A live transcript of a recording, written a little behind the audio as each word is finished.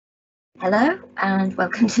Hello and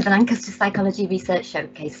welcome to the Lancaster Psychology Research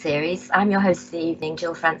Showcase series. I'm your host for the evening,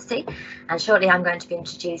 Jill Francie, and shortly I'm going to be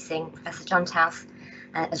introducing Professor John Towse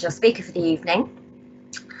as your speaker for the evening.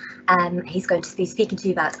 He's going to be speaking to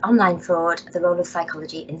you about online fraud, the role of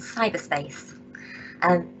psychology in cyberspace.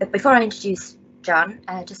 But before I introduce John,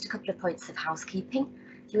 just a couple of points of housekeeping.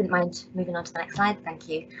 If you wouldn't mind moving on to the next slide, thank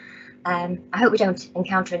you. I hope we don't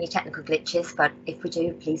encounter any technical glitches, but if we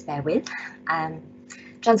do, please bear with.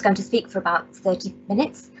 John's going to speak for about 30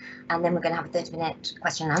 minutes, and then we're going to have a 30-minute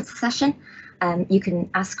question and answer session. You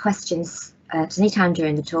can ask questions at any time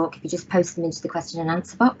during the talk if you just post them into the question and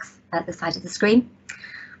answer box at the side of the screen.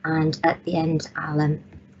 And at the end,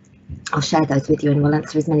 I'll share those with you, and we'll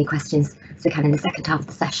answer as many questions as we can in the second half of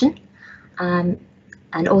the session. And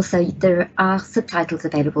also, there are subtitles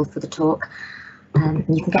available for the talk.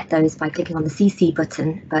 You can get those by clicking on the CC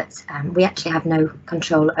button, but we actually have no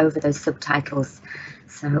control over those subtitles,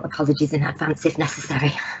 so apologies in advance if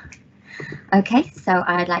necessary. Okay, so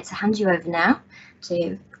I'd like to hand you over now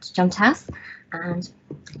to John Towse, and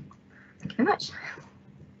thank you very much.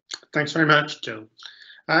 Thanks very much, Jill.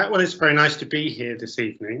 Well, it's very nice to be here this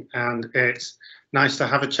evening, and it's nice to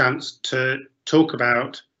have a chance to talk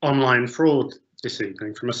about online fraud this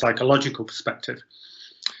evening from a psychological perspective.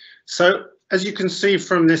 So, as you can see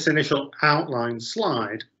from this initial outline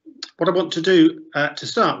slide, what I want to do to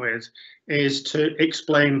start with is to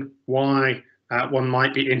explain why one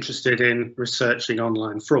might be interested in researching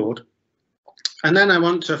online fraud. And then I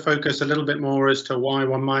want to focus a little bit more as to why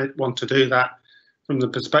one might want to do that from the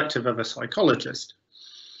perspective of a psychologist.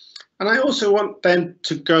 And I also want then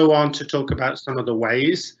to go on to talk about some of the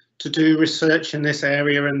ways to do research in this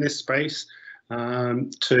area, in this space,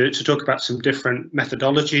 to talk about some different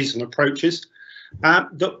methodologies and approaches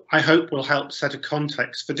that I hope will help set a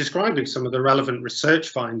context for describing some of the relevant research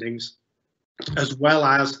findings, as well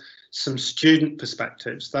as some student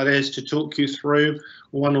perspectives. That is, to talk you through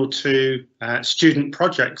one or two student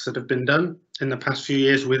projects that have been done in the past few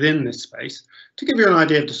years within this space, to give you an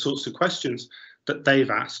idea of the sorts of questions that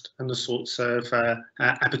they've asked and the sorts of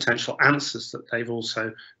potential answers that they've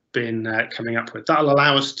also been coming up with. That'll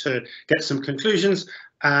allow us to get some conclusions,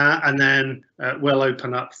 and then we'll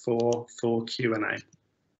open up for Q&A.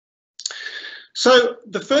 So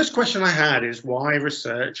the first question I had is, why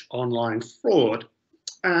research online fraud?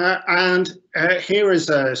 And here is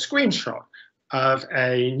a screenshot of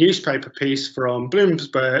a newspaper piece from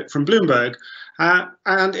Bloomberg,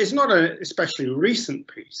 and it's not an especially recent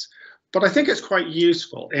piece, but I think it's quite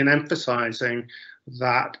useful in emphasizing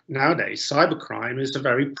that nowadays cybercrime is a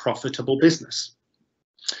very profitable business.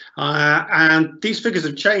 And these figures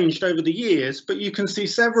have changed over the years, but you can see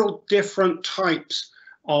several different types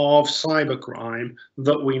of cybercrime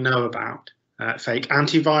that we know about. Fake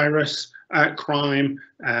antivirus crime,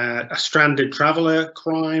 a stranded traveller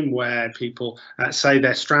crime where people say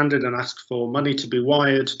they're stranded and ask for money to be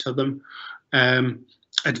wired to them.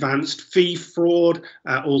 Advanced fee fraud,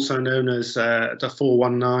 also known as the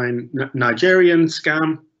 419 Nigerian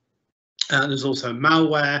scam. There's also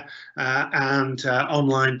malware and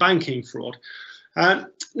online banking fraud.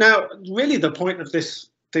 Now, really the point of this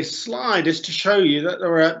slide is to show you that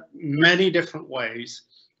there are many different ways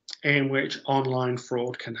in which online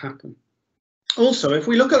fraud can happen. Also, if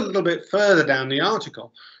we look a little bit further down the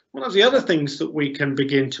article, one of the other things that we can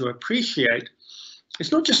begin to appreciate,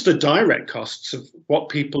 it's not just the direct costs of what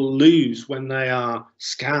people lose when they are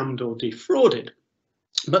scammed or defrauded,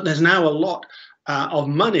 but there's now a lot of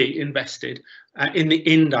money invested in the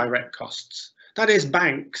indirect costs. That is,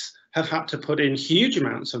 banks have had to put in huge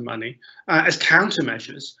amounts of money as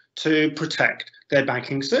countermeasures to protect their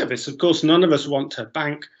banking service. Of course, none of us want to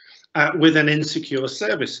bank with an insecure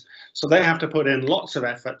service, so they have to put in lots of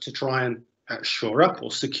effort to try and shore up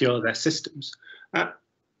or secure their systems.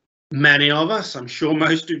 Many of us, I'm sure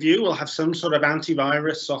most of you, will have some sort of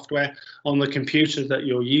antivirus software on the computer that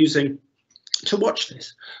you're using to watch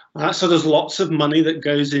this. So there's lots of money that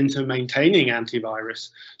goes into maintaining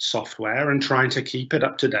antivirus software and trying to keep it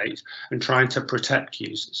up to date and trying to protect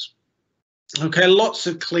users. Okay, lots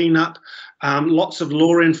of cleanup, lots of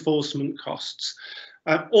law enforcement costs,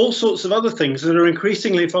 all sorts of other things that are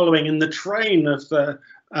increasingly following in the train of the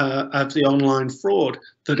online fraud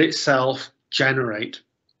that itself generate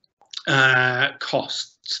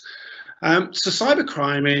costs. So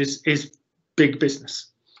cybercrime is big business.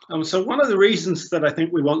 So one of the reasons that I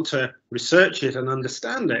think we want to research it and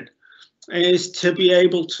understand it is to be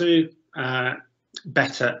able to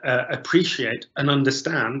better appreciate and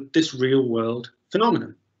understand this real world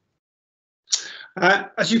phenomenon.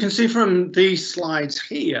 As you can see from these slides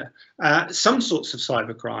here, some sorts of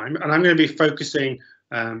cybercrime, and I'm going to be focusing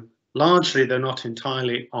largely, though not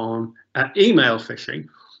entirely, on email phishing.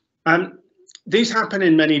 These happen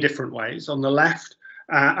in many different ways. On the left,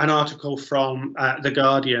 an article from The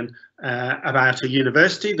Guardian about a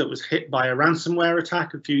university that was hit by a ransomware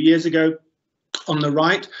attack a few years ago. On the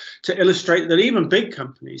right, to illustrate that even big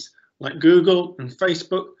companies like Google and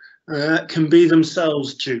Facebook can be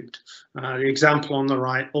themselves duped. The example on the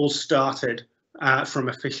right all started from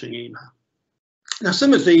a phishing email. Now,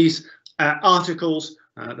 some of these articles,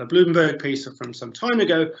 the Bloomberg piece are from some time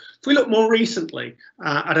ago. If we look more recently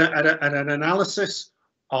at an analysis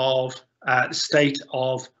of the state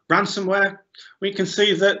of ransomware, we can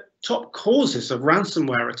see that top causes of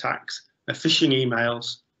ransomware attacks are phishing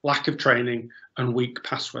emails, lack of training, and weak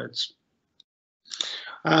passwords.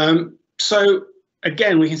 So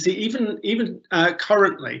again, we can see even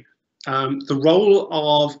currently, the role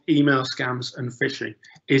of email scams and phishing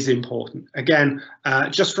is important. Again,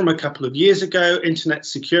 just from a couple of years ago, Internet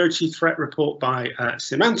Security Threat Report by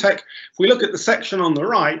Symantec. If we look at the section on the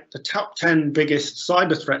right, the top 10 biggest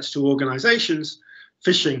cyber threats to organizations,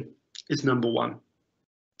 phishing is #1.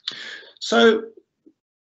 So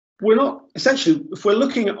we're not, essentially, if we're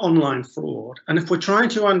looking at online fraud, and if we're trying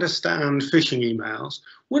to understand phishing emails,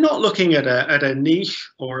 we're not looking at a niche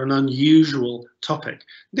or an unusual topic.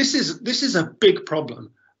 This is a big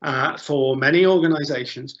problem for many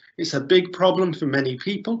organizations. It's a big problem for many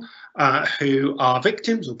people who are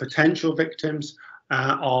victims or potential victims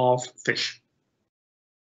of phish.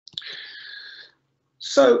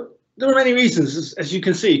 So there are many reasons, as you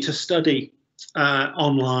can see, to study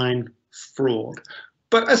online fraud.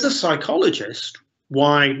 But as a psychologist,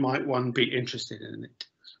 why might one be interested in it?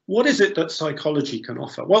 What is it that psychology can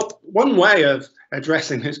offer? Well, one way of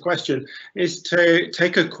addressing this question is to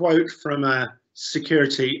take a quote from a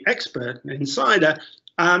security expert, an insider,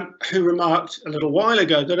 who remarked a little while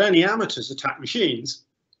ago that only amateurs attack machines,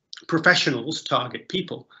 professionals target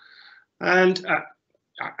people. And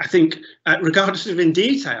I think, regardless of in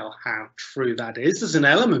detail how true that is, there's an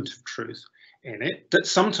element of truth in it, that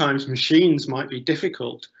sometimes machines might be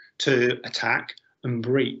difficult to attack and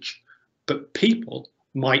breach, but people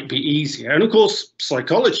might be easier. And of course,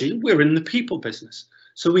 psychology, we're in the people business.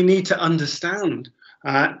 So we need to understand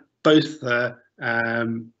both the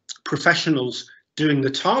professionals doing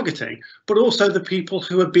the targeting, but also the people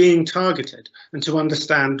who are being targeted, and to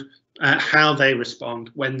understand how they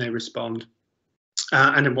respond, when they respond,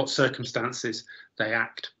 and in what circumstances they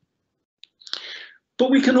act. But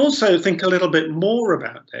we can also think a little bit more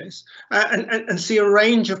about this and see a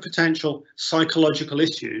range of potential psychological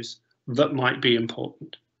issues that might be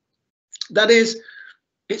important. That is,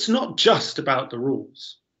 it's not just about the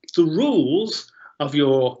rules. The rules of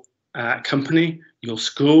your company, your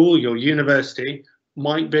school, your university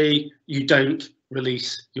might be you don't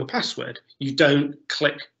release your password, you don't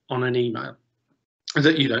click on an email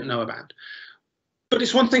that you don't know about. But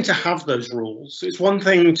it's one thing to have those rules. It's one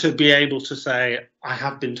thing to be able to say, I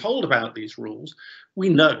have been told about these rules. We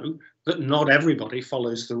know that not everybody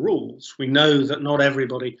follows the rules. We know that not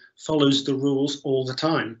everybody follows the rules all the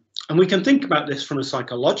time. And we can think about this from a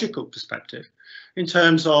psychological perspective in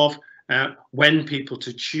terms of when people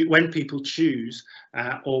choose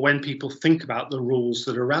or when people think about the rules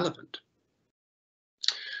that are relevant.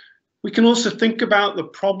 We can also think about the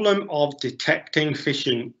problem of detecting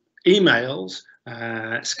phishing emails,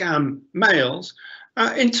 scam mails,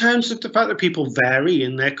 in terms of the fact that people vary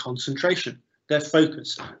in their concentration, their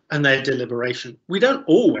focus, and their deliberation. We don't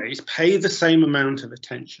always pay the same amount of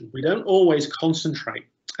attention. We don't always concentrate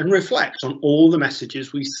and reflect on all the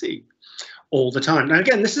messages we see all the time. Now,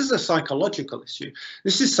 again, this is a psychological issue.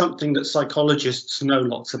 This is something that psychologists know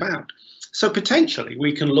lots about. So potentially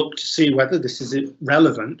we can look to see whether this is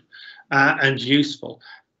relevant and useful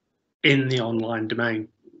in the online domain.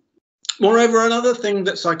 Moreover, another thing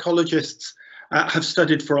that psychologists have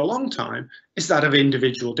studied for a long time is that of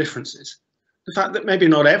individual differences. The fact that maybe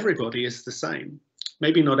not everybody is the same.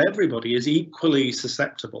 Maybe not everybody is equally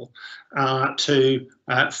susceptible to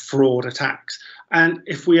fraud attacks. And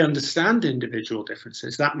if we understand individual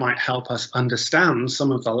differences, that might help us understand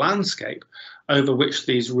some of the landscape over which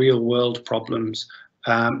these real world problems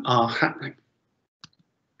are happening.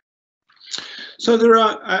 So there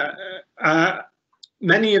are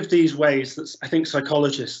many of these ways that I think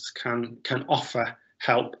psychologists can offer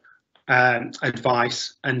help,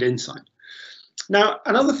 advice and insight. Now,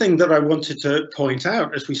 another thing that I wanted to point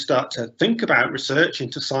out as we start to think about research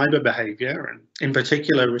into cyber behaviour, and in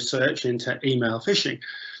particular research into email phishing,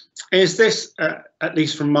 is this, at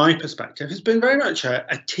least from my perspective, has been very much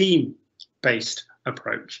a team-based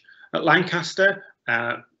approach. At Lancaster,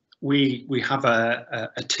 we have a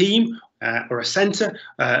team or a centre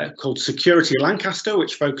called Security Lancaster,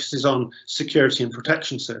 which focuses on security and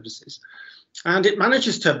protection services. And it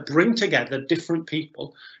manages to bring together different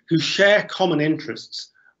people who share common interests,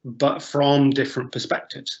 but from different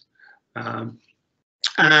perspectives. So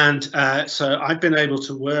I've been able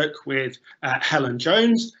to work with Helen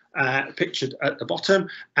Jones, pictured at the bottom,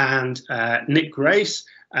 and Nick Grace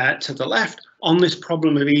to the left on this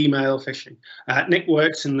problem of email phishing. Nick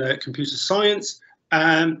works in the computer science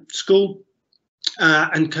school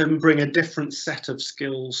and can bring a different set of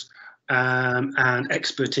skills and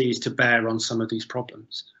expertise to bear on some of these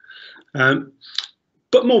problems.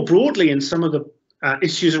 But more broadly, in some of the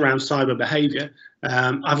issues around cyber behaviour,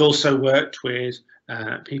 I've also worked with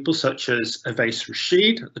people such as Awais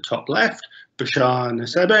Rashid at the top left, Bashar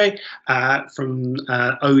Nasebe from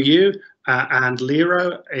OU and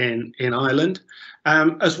Lero in Ireland,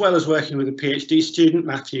 as well as working with a PhD student,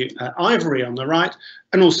 Matthew Ivory on the right,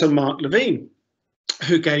 and also Mark Levine,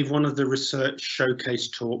 who gave one of the research showcase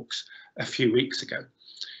talks a few weeks ago.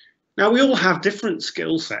 Now, we all have different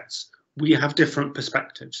skill sets. We have different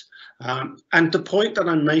perspectives. And the point that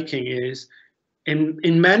I'm making is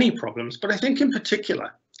in many problems, but I think in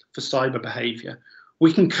particular for cyber behaviour,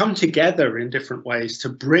 we can come together in different ways to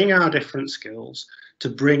bring our different skills, to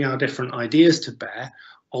bring our different ideas to bear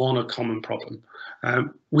on a common problem.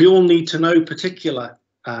 We all need to know particular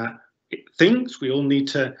things, we all need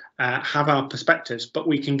to have our perspectives, but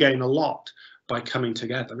we can gain a lot by coming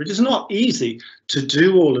together. It is not easy to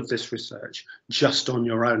do all of this research just on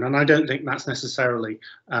your own, and I don't think that's necessarily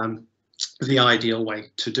the ideal way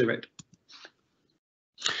to do it.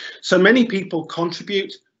 So many people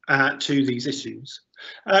contribute to these issues.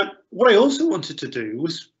 What I also wanted to do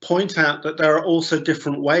was point out that there are also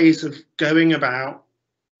different ways of going about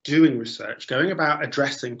doing research, going about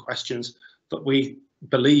addressing questions that we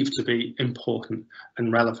believe to be important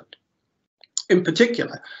and relevant. In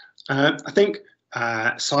particular, I think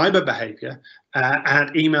cyber behaviour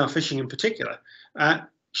and email phishing in particular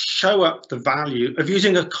show up the value of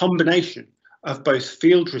using a combination of both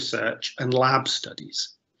field research and lab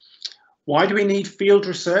studies. Why do we need field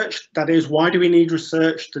research? That is, why do we need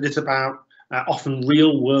research that is about often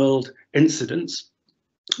real world incidents?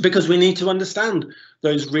 Because we need to understand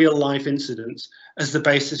those real life incidents as the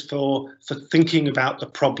basis for thinking about the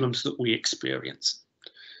problems that we experience.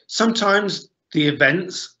 Sometimes the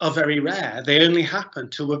events are very rare. They only happen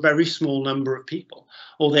to a very small number of people,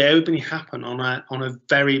 or they only happen on a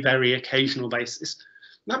very, very occasional basis.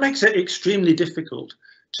 That makes it extremely difficult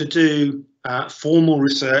to do formal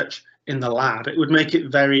research in the lab. It would make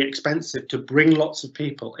it very expensive to bring lots of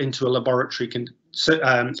people into a laboratory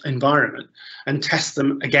environment and test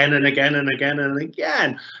them again and again and again and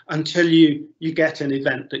again until you get an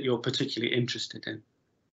event that you're particularly interested in.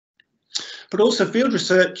 But also field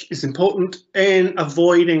research is important in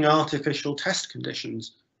avoiding artificial test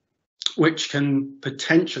conditions, which can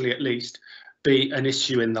potentially at least be an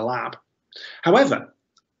issue in the lab. However,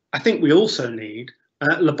 I think we also need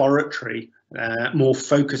laboratory, more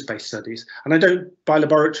focus-based studies. And I don't, by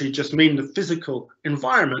laboratory, just mean the physical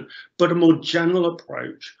environment, but a more general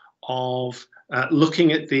approach of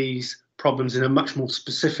looking at these problems in a much more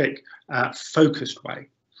specific, focused way.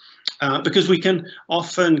 Because we can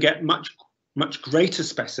often get much greater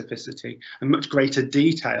specificity and much greater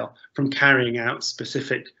detail from carrying out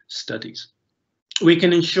specific studies. We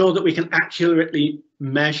can ensure that we can accurately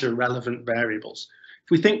measure relevant variables.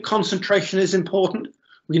 If we think concentration is important,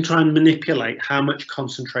 we can try and manipulate how much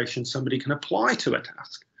concentration somebody can apply to a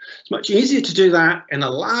task. It's much easier to do that in a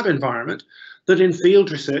lab environment than in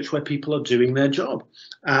field research where people are doing their job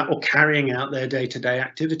or carrying out their day-to-day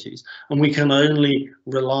activities. And we can only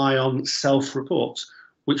rely on self-reports,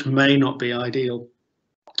 which may not be ideal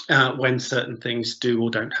when certain things do or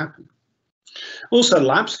don't happen. Also,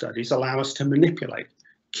 lab studies allow us to manipulate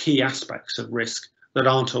key aspects of risk that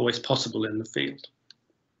aren't always possible in the field.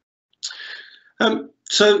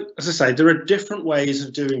 So, as I say, there are different ways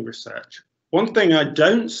of doing research. One thing I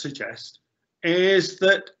don't suggest is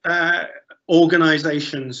that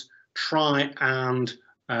organisations try and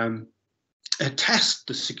test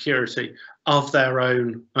the security of their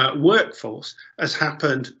own workforce, as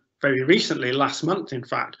happened very recently, last month in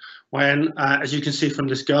fact, when, as you can see from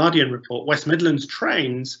this Guardian report, West Midlands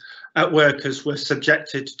trains workers were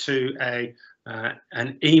subjected to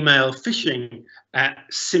an email phishing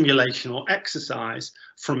simulation or exercise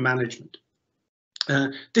from management.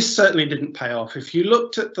 This certainly didn't pay off. If you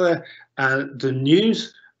looked at the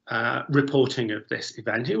news reporting of this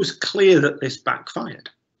event, it was clear that this backfired.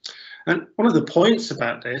 And one of the points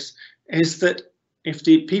about this is that if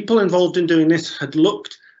the people involved in doing this had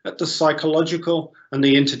looked at the psychological and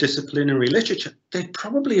the interdisciplinary literature, they'd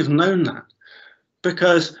probably have known that.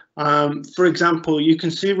 Because, for example, you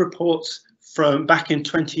can see reports from back in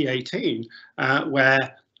 2018 where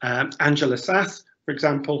Angela Sass, for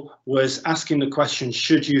example, was asking the question,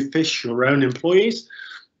 should you phish your own employees?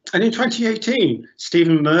 And in 2018,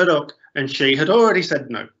 Stephen Murdoch and she had already said,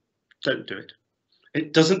 no, don't do it.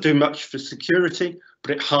 It doesn't do much for security,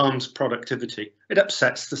 but it harms productivity. It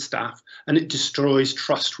upsets the staff and it destroys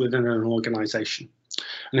trust within an organisation.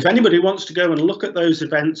 And if anybody wants to go and look at those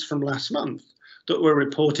events from last month that were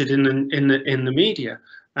reported in the media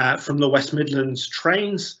from the West Midlands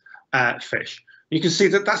trains phish, you can see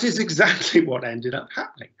that that is exactly what ended up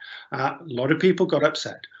happening. A lot of people got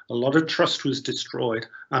upset, a lot of trust was destroyed,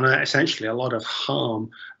 and essentially a lot of harm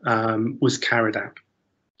was carried out.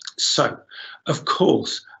 So, of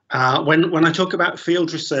course, when I talk about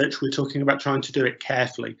field research, we're talking about trying to do it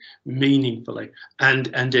carefully, meaningfully, and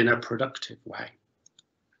in a productive way.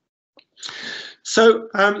 So,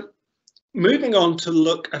 moving on to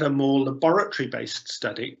look at a more laboratory-based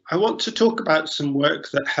study, I want to talk about some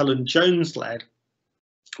work that Helen Jones led,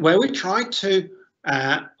 where we tried to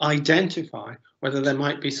identify whether there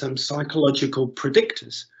might be some psychological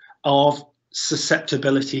predictors of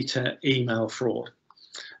susceptibility to email fraud.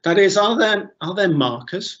 That is, are there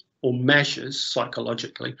markers or measures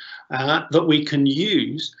psychologically that we can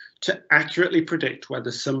use to accurately predict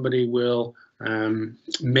whether somebody will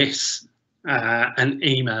miss an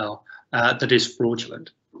email that is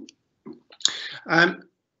fraudulent?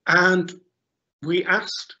 And we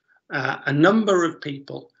asked a number of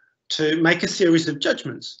people to make a series of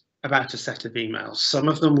judgments about a set of emails. Some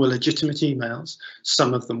of them were legitimate emails,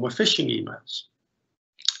 some of them were phishing emails.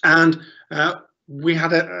 And we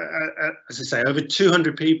had, as I say, over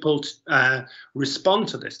 200 people respond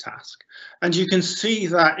to this task. And you can see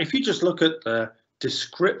that if you just look at the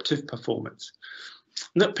descriptive performance,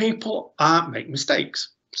 that people make mistakes.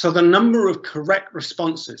 So the number of correct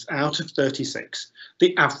responses out of 36,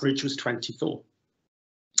 the average was 24.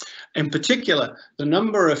 In particular, the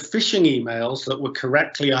number of phishing emails that were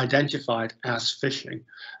correctly identified as phishing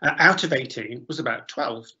out of 18 was about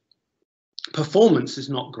 12. Performance is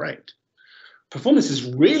not great. Performance is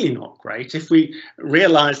really not great if we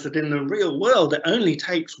realise that in the real world it only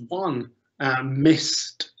takes one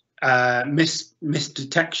missed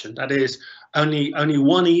detection. That is, only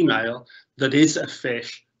one email that is a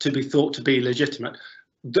phish to be thought to be legitimate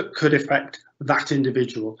that could affect that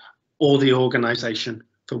individual or the organisation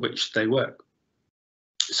for which they work.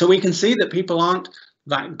 So we can see that people aren't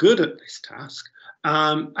that good at this task,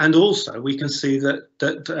 and also we can see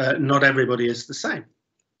that not everybody is the same.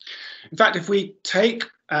 In fact, if we take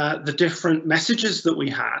the different messages that we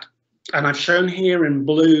had, and I've shown here in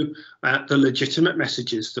blue the legitimate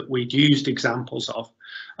messages that we'd used examples of,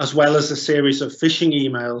 as well as a series of phishing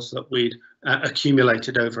emails that we'd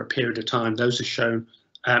accumulated over a period of time. Those are shown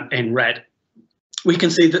in red. We can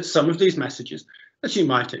see that some of these messages, as you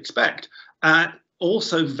might expect,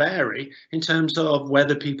 also vary in terms of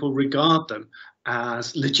whether people regard them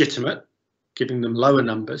as legitimate, giving them lower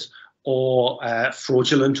numbers, or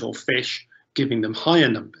fraudulent or phish, giving them higher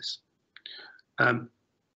numbers.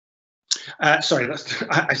 Sorry,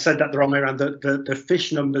 I said that the wrong way around. The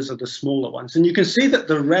phish numbers are the smaller ones. And you can see that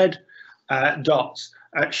the red dots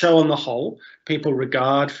show on the whole, people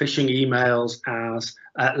regard phishing emails as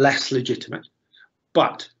less legitimate,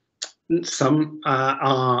 but some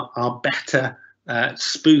are better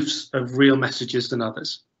spoofs of real messages than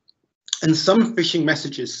others. And some phishing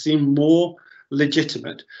messages seem more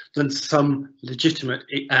legitimate than some legitimate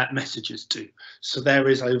messages do. So there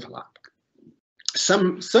is overlap.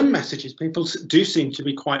 Some messages people do seem to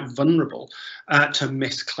be quite vulnerable to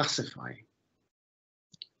misclassifying.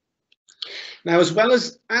 Now, as well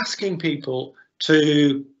as asking people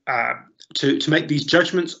to make these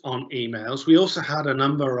judgments on emails, we also had a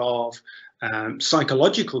number of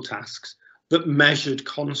psychological tasks that measured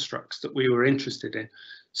constructs that we were interested in,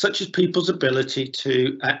 such as people's ability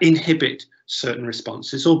to inhibit certain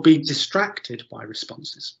responses or be distracted by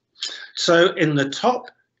responses. So in the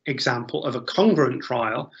top example of a congruent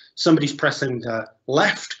trial, somebody's pressing the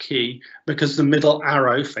left key because the middle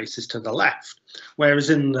arrow faces to the left, whereas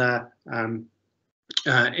in the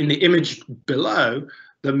image below,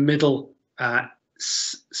 the middle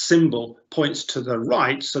symbol points to the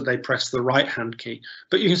right, so they press the right hand key.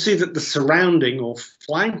 But you can see that the surrounding or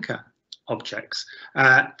flanker objects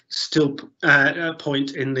still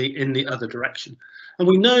point in the other direction. And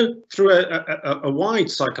we know through a wide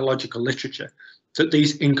psychological literature that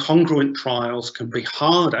these incongruent trials can be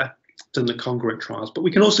harder than the congruent trials, but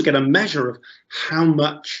we can also get a measure of how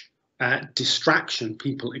much distraction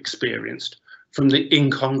people experienced from the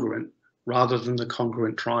incongruent rather than the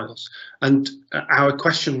congruent trials. And our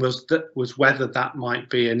question was whether that might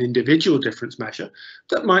be an individual difference measure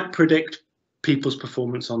that might predict people's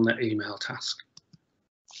performance on their email task.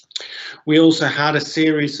 We also had a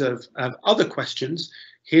series of other questions.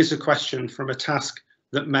 Here's a question from a task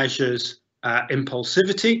that measures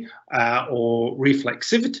impulsivity or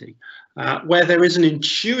reflexivity, where there is an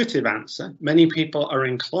intuitive answer. Many people are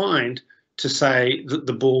inclined to say that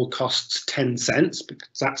the ball costs 10 cents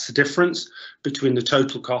because that's the difference between the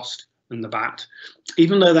total cost and the bat,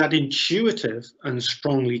 even though that intuitive and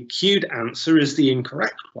strongly cued answer is the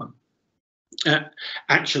incorrect one.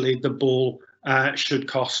 Actually, the ball should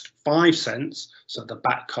cost 5 cents, so the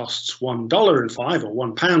bat costs $1.05 or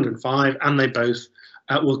 £1.05, and they both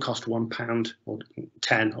will cost £1 or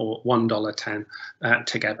 10 or $1.10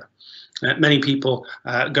 together. Many people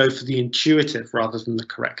go for the intuitive rather than the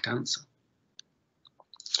correct answer.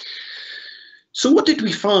 So what did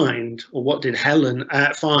we find, or what did Helen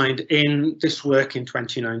find in this work in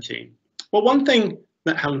 2019? Well, one thing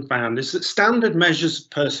that Helen found is that standard measures of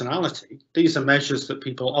personality, these are measures that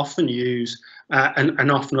people often use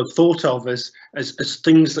and often are thought of as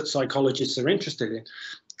things that psychologists are interested in,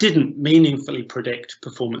 didn't meaningfully predict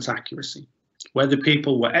performance accuracy. Whether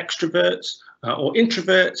people were extroverts or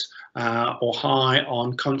introverts or high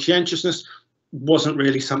on conscientiousness wasn't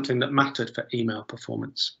really something that mattered for email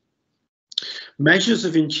performance. Measures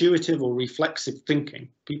of intuitive or reflexive thinking,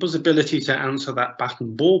 people's ability to answer that bat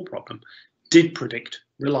and ball problem, did predict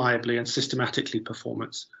reliably and systematically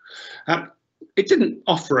performance. It didn't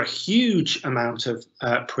offer a huge amount of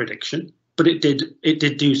prediction, but it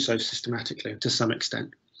did do so systematically to some extent.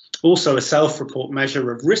 Also, a self-report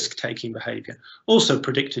measure of risk-taking behaviour also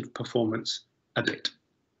predicted performance a bit.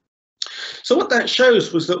 So what that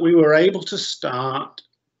shows was that we were able to start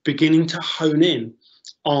beginning to hone in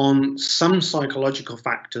on some psychological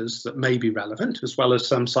factors that may be relevant, as well as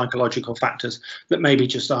some psychological factors that maybe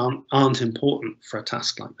just aren't important for a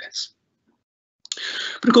task like this.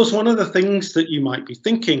 But of course, one of the things that you might be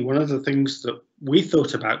thinking, one of the things that we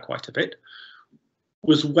thought about quite a bit,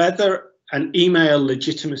 was whether an email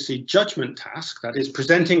legitimacy judgment task, that is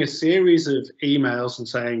presenting a series of emails and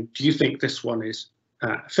saying, do you think this one is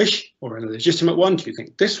fish or a legitimate one? Do you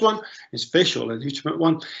think this one is fish or a legitimate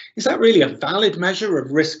one? Is that really a valid measure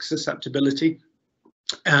of risk susceptibility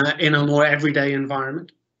in a more everyday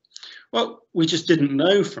environment? Well, we just didn't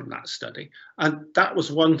know from that study. And that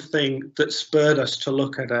was one thing that spurred us to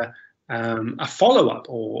look at a follow-up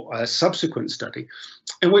or a subsequent study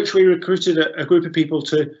in which we recruited a group of people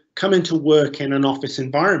to come into work in an office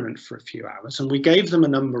environment for a few hours, and we gave them a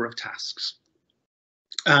number of tasks.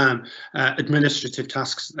 Administrative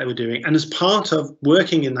tasks that they were doing, and as part of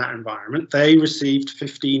working in that environment they received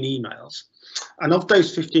 15 emails, and of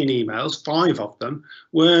those 15 emails 5 of them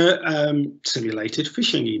were simulated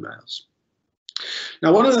phishing emails.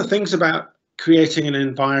 Now, one of the things about creating an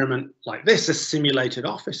environment like this, a simulated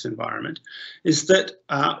office environment, is that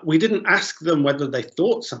we didn't ask them whether they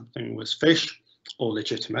thought something was phish or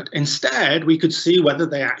legitimate. Instead, we could see whether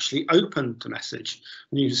they actually opened the message.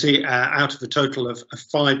 And you can see out of a total of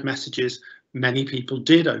 5 messages, many people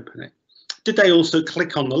did open it. Did they also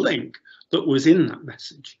click on the link that was in that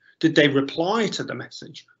message? Did they reply to the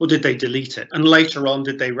message, or did they delete it? And later on,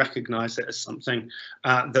 did they recognize it as something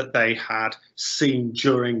that they had seen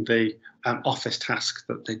during the office task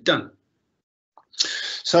that they'd done?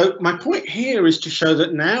 So my point here is to show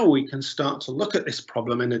that now we can start to look at this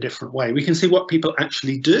problem in a different way. We can see what people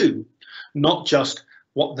actually do, not just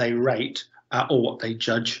what they rate or what they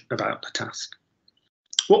judge about the task.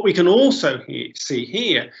 What we can also see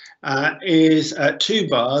here is 2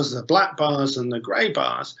 bars, the black bars and the grey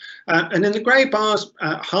bars. And in the grey bars,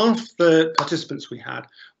 half the participants we had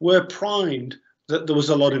were primed that there was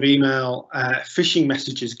a lot of email phishing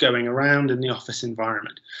messages going around in the office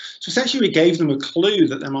environment. So essentially we gave them a clue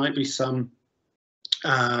that there might be some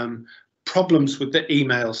problems with the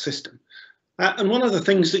email system. And one of the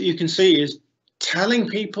things that you can see is telling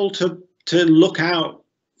people to look out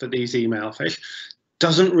for these email phish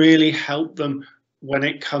doesn't really help them when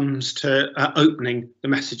it comes to opening the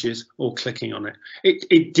messages or clicking on it.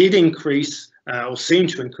 It did increase or seem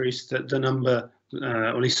to increase the number, or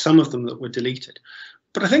at least some of them, that were deleted.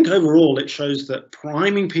 But I think overall it shows that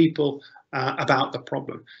priming people about the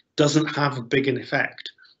problem doesn't have a big an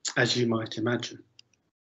effect as you might imagine.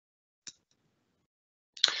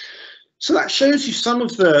 So that shows you some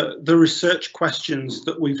of the research questions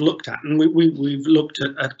that we've looked at, and we've looked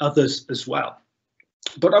at others as well.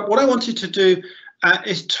 But what I wanted to do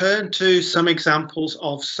is turn to some examples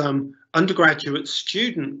of some undergraduate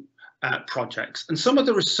student projects and some of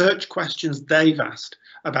the research questions they've asked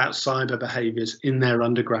about cyber behaviours in their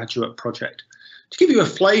undergraduate project, to give you a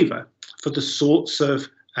flavour for the sorts of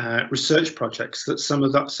research projects that some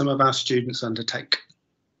of our students undertake.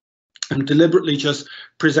 I'm deliberately just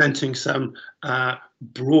presenting some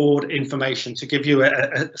broad information to give you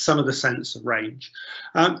some of the sense of range.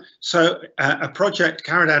 So a project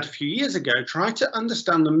carried out a few years ago tried to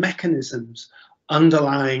understand the mechanisms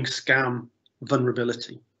underlying scam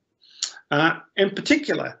vulnerability. In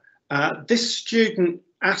particular, this student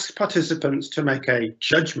asked participants to make a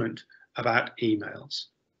judgment about emails.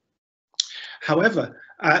 However,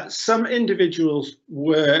 some individuals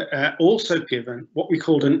were also given what we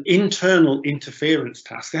called an internal interference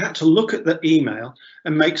task. They had to look at the email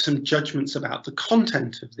and make some judgments about the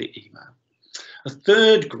content of the email. A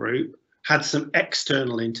third group had some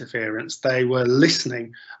external interference. They were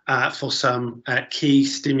listening for some key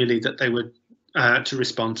stimuli that they were to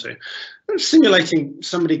respond to, simulating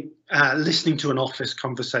somebody listening to an office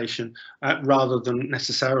conversation rather than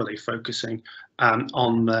necessarily focusing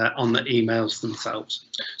on the emails themselves.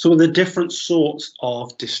 So the different sorts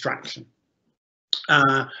of distraction.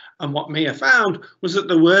 And what Mia found was that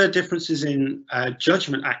there were differences in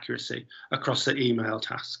judgment accuracy across the email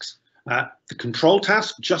tasks. The control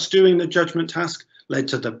task, just doing the judgment task, led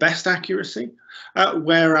to the best accuracy,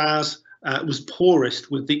 whereas was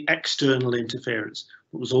poorest with the external interference.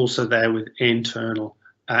 It was also there with internal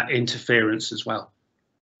interference as well.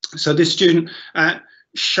 So this student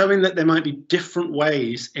showing that there might be different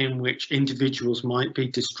ways in which individuals might be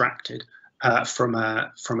distracted from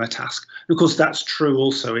a task. And of course, that's true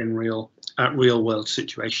also in real world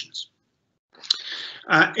situations.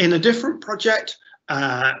 In a different project,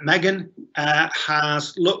 Megan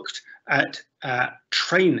has looked at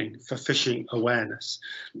training for phishing awareness,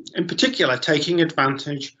 in particular taking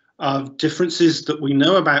advantage of differences that we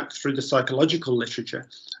know about through the psychological literature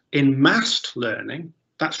in massed learning,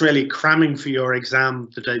 that's really cramming for your exam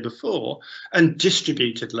the day before, and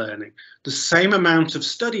distributed learning, the same amount of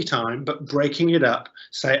study time but breaking it up,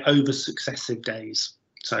 say, over successive days.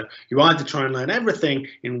 So you either try and learn everything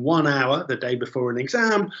in 1 hour the day before an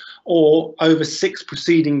exam, or over 6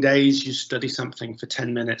 preceding days you study something for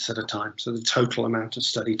 10 minutes at a time. So the total amount of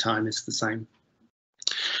study time is the same.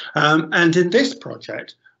 And in this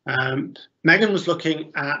project, Megan was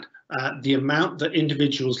looking at the amount that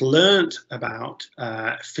individuals learnt about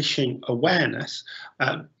phishing awareness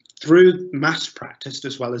through mass practice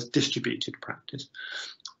as well as distributed practice.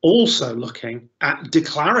 Also looking at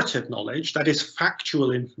declarative knowledge, that is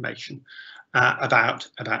factual information about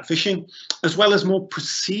phishing, as well as more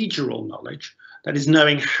procedural knowledge, that is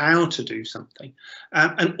knowing how to do something,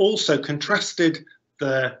 and also contrasted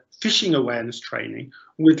the phishing awareness training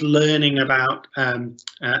with learning about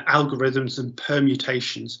algorithms and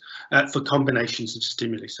permutations for combinations of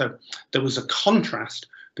stimuli. So there was a contrast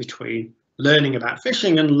between learning about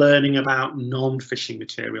phishing and learning about non-phishing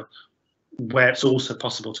material, where it's also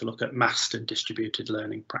possible to look at massed and distributed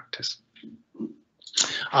learning practice.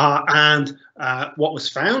 And what was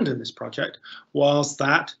found in this project was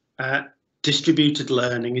that distributed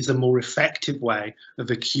learning is a more effective way of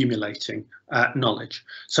accumulating knowledge.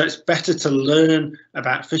 So it's better to learn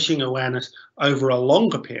about phishing awareness over a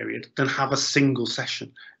longer period than have a single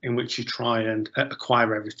session in which you try and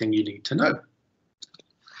acquire everything you need to know.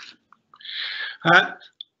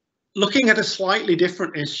 Looking at a slightly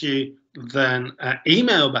different issue than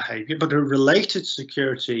email behaviour, but a related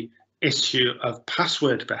security issue of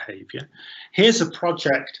password behaviour, here's a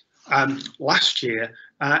project last year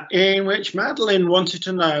in which Madeline wanted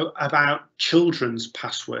to know about children's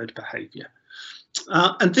password behaviour.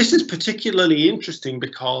 And this is particularly interesting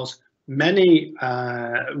because many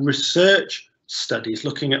research studies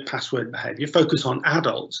looking at password behaviour focus on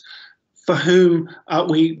adults, for whom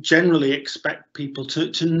we generally expect people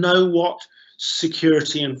to know what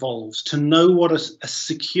security involves, to know what a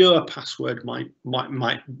secure password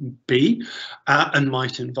might be and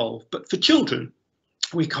might involve. But for children,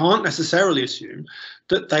 we can't necessarily assume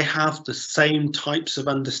that they have the same types of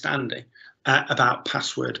understanding about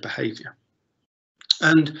password behaviour.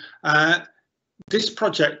 And this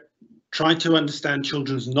project tried to understand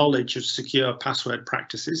children's knowledge of secure password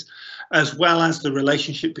practices, as well as the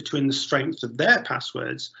relationship between the strength of their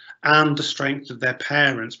passwords and the strength of their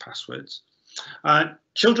parents' passwords.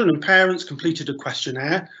 Children and parents completed a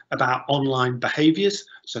questionnaire about online behaviours,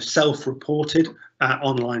 so self-reported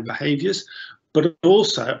online behaviours, but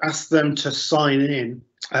also asked them to sign in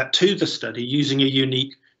to the study using a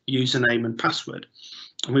unique username and password.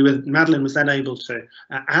 And Madeline was then able to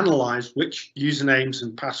analyse which usernames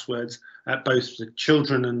and passwords both the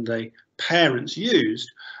children and the parents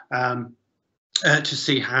used to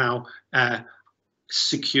see how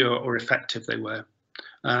secure or effective they were.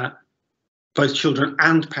 Both children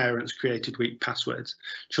and parents created weak passwords.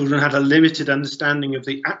 Children had a limited understanding of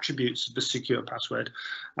the attributes of the secure password,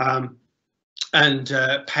 and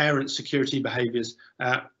parents' security behaviours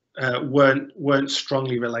weren't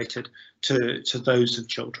strongly related to those of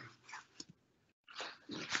children.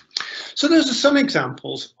 So those are some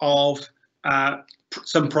examples of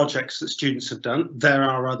some projects that students have done. There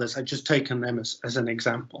are others. I've just taken them as an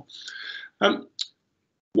example.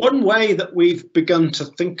 One way that we've begun to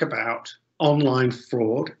think about online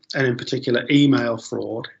fraud, and in particular email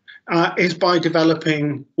fraud, is by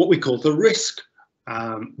developing what we call the risk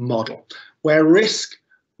model, where risk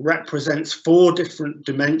represents 4 different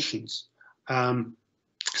dimensions,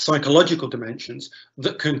 psychological dimensions,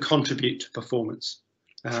 that can contribute to performance: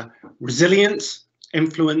 resilience,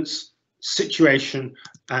 influence, situation,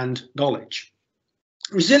 and knowledge.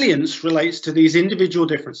 Resilience relates to these individual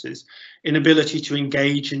differences in ability to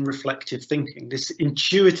engage in reflective thinking, this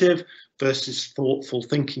intuitive versus thoughtful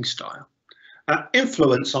thinking style.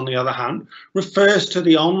 Influence, on the other hand, refers to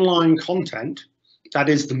the online content, that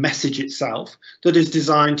is the message itself, that is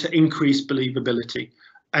designed to increase believability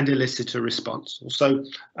and elicit a response. Also,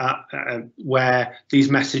 where these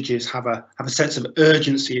messages have a sense of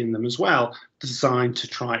urgency in them as well, designed to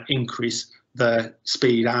try and increase the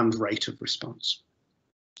speed and rate of response.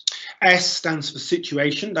 S stands for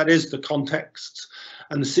situation, that is the contexts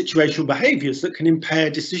and the situational behaviours that can impair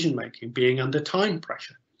decision making, being under time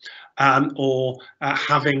pressure, or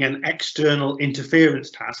having an external interference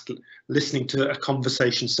task, listening to a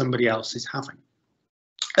conversation somebody else is having.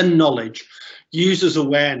 And knowledge, users'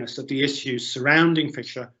 awareness of the issues surrounding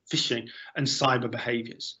phishing and cyber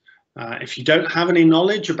behaviours. If you don't have any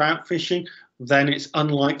knowledge about phishing, then it's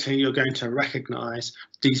unlikely you're going to recognise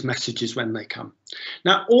these messages when they come.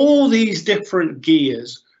 Now, all these different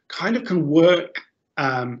gears kind of can work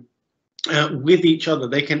with each other.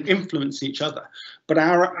 They can influence each other. But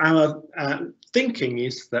our thinking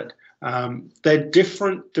is that they're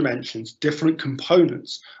different dimensions, different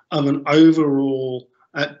components of an overall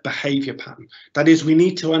behaviour pattern. That is, we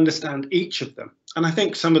need to understand each of them. And I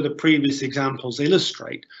think some of the previous examples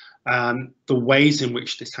illustrate the ways in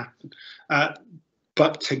which this happened.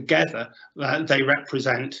 But together, they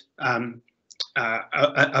represent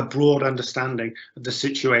a broad understanding of the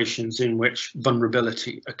situations in which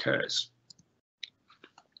vulnerability occurs.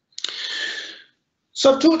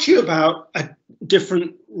 So I've talked to you about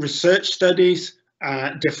different research studies,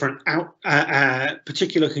 different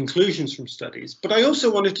particular conclusions from studies, but I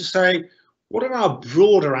also wanted to say, what are our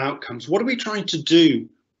broader outcomes? What are we trying to do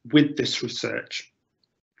with this research?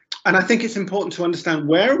 And I think it's important to understand,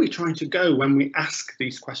 where are we trying to go when we ask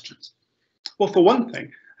these questions? Well, for one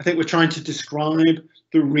thing, I think we're trying to describe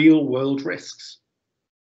the real world risks.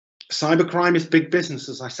 Cybercrime is big business,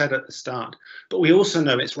 as I said at the start, but we also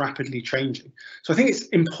know it's rapidly changing. So I think it's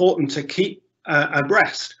important to keep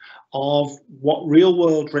abreast of what real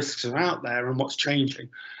world risks are out there and what's changing.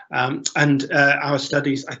 And our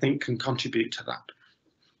studies, I think, can contribute to that.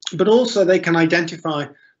 But also they can identify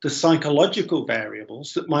the psychological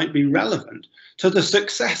variables that might be relevant to the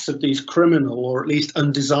success of these criminal or at least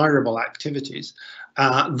undesirable activities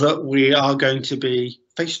that we are going to be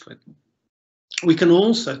faced with. We can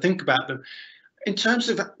also think about them in terms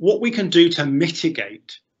of what we can do to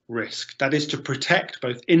mitigate risk, that is to protect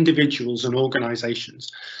both individuals and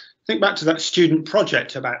organisations. Think back to that student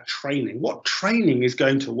project about training. What training is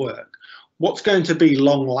going to work? What's going to be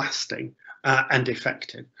long lasting and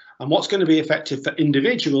effective? And what's going to be effective for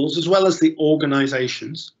individuals as well as the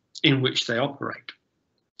organisations in which they operate.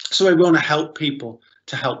 So we want to help people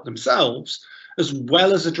to help themselves, as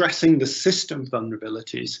well as addressing the system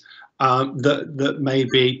vulnerabilities that may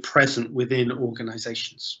be present within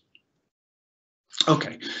organisations.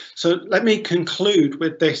 Okay, so let me conclude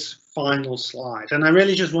with this final slide. And I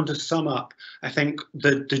really just want to sum up, I think,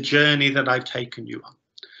 the journey that I've taken you on.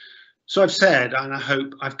 So I've said, and I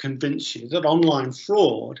hope I've convinced you, that online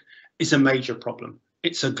fraud is a major problem.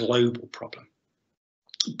 It's a global problem.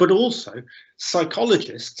 But also,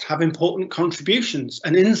 psychologists have important contributions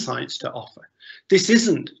and insights to offer. This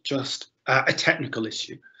isn't just a technical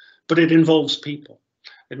issue, but it involves people.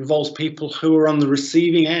 It involves people who are on the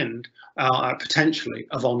receiving end, potentially,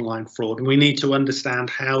 of online fraud. And we need to understand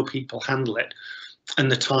how people handle it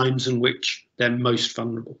and the times in which they're most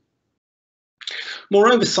vulnerable.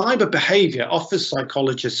 Moreover, cyber behaviour offers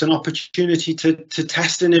psychologists an opportunity to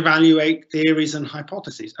test and evaluate theories and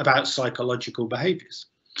hypotheses about psychological behaviours.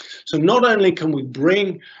 So not only can we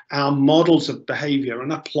bring our models of behaviour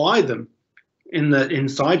and apply them in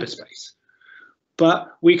cyberspace.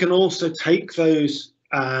 But we can also take those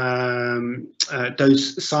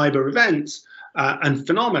cyber events and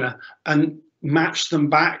phenomena and match them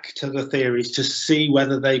back to the theories to see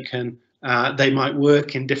whether they might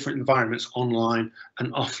work in different environments, online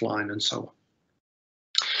and offline and so on.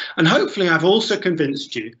 And hopefully I've also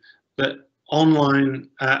convinced you that online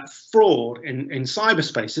fraud in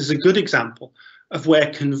cyberspace is a good example of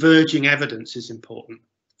where converging evidence is important.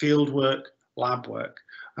 Field work, lab work,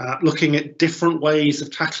 looking at different ways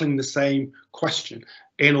of tackling the same question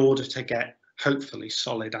in order to get hopefully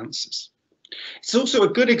solid answers. It's also a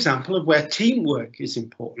good example of where teamwork is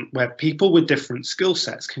important, where people with different skill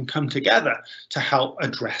sets can come together to help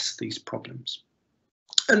address these problems.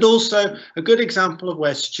 And also a good example of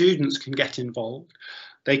where students can get involved.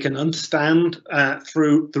 They can understand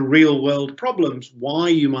through the real world problems why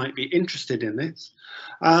you might be interested in this,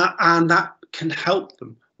 and that can help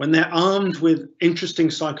them when they're armed with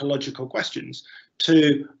interesting psychological questions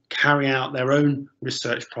to carry out their own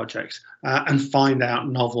research projects and find out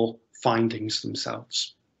novel findings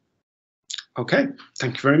themselves. Okay,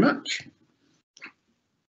 thank you very much.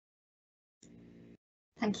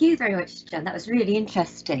 Thank you very much, John. That was really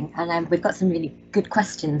interesting, and we've got some really good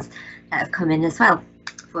questions that have come in as well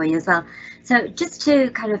for you as well. So just to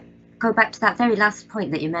kind of go back to that very last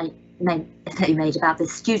point that you made about the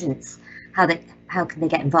students, how can they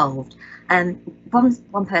get involved?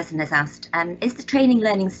 One person has asked, is the training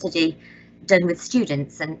learning study done with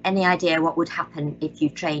students, and any idea what would happen if you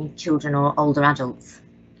train children or older adults?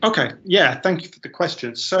 Okay, yeah, thank you for the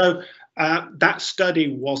question. So that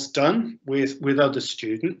study was done with other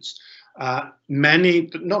students. Many,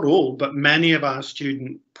 not all, but many of our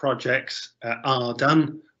student projects are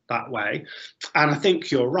done that way. And I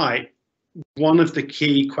think you're right. One of the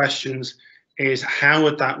key questions is how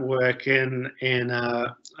would that work in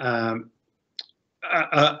a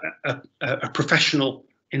professional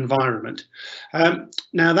environment?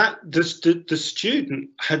 Now that the student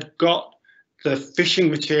had got the phishing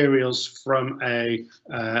materials from a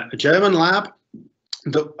German lab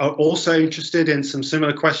that are also interested in some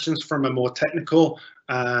similar questions from a more technical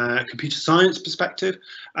computer science perspective,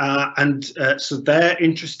 so they're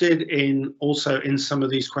interested in also in some of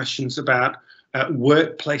these questions about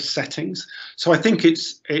workplace settings. So I think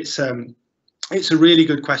it's a really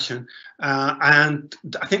good question, and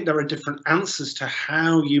I think there are different answers to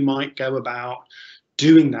how you might go about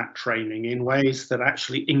doing that training in ways that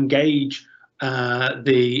actually engage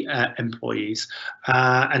the employees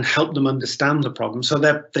and help them understand the problem so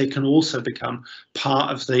that they can also become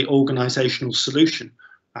part of the organisational solution.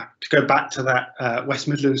 To go back to that West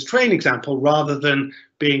Midlands train example, rather than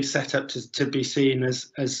being set up to be seen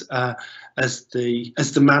as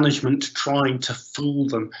the management trying to fool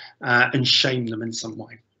them and shame them in some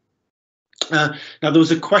way. Now there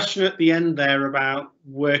was a question at the end there about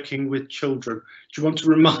working with children. Do you want to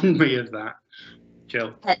remind me of that,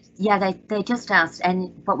 Jill? Yeah, they just asked,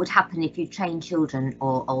 and what would happen if you train children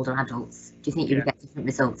or older adults? Do you think you would get different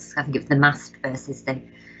results? I think it was the masked versus the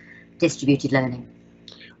distributed learning.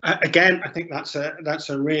 Again, I think that's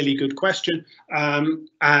a really good question, and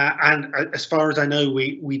as far as I know,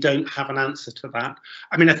 we don't have an answer to that.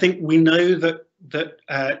 I mean, I think we know that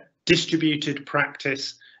distributed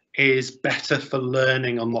practice is better for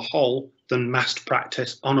learning on the whole than massed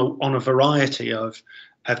practice on a variety of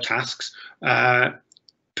tasks,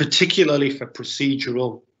 particularly for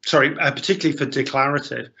particularly for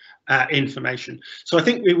declarative information. So I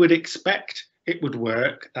think we would expect it would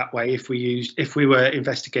work that way if we were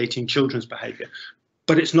investigating children's behaviour,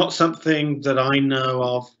 but it's not something that I know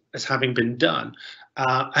of as having been done.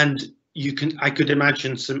 And I could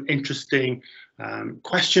imagine some interesting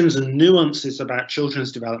questions and nuances about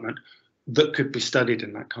children's development that could be studied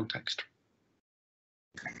in that context.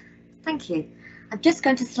 Thank you. I'm just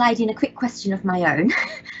going to slide in a quick question of my own.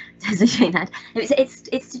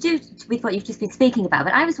 It's to do with what you've just been speaking about,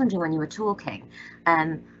 but I was wondering when you were talking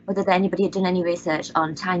whether anybody had done any research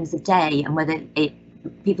on times of day and whether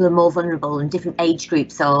people are more vulnerable in different age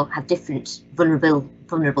groups or have different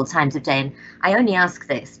vulnerable times of day. And I only ask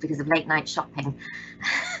this because of late night shopping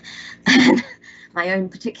and my own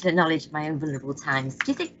particular knowledge of my own vulnerable times.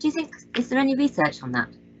 Do you think is there any research on that?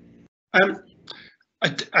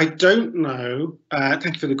 I don't know.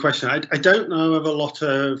 Thank you for the question. I don't know of a lot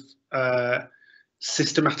of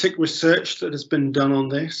systematic research that has been done on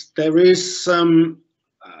this. There is some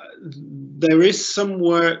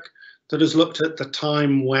work that has looked at the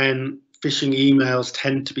time when phishing emails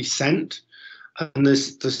tend to be sent, and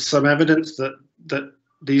there's some evidence that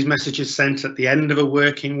these messages sent at the end of a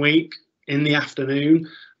working week in the afternoon.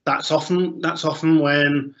 That's often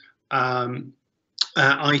when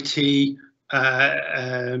IT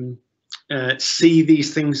see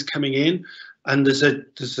these things coming in, and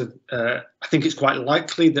I think it's quite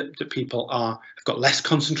likely that people have got less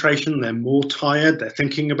concentration, they're more tired, they're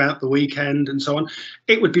thinking about the weekend and so on.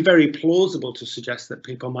 It would be very plausible to suggest that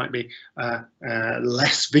people might be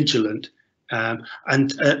less vigilant.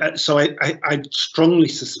 So I strongly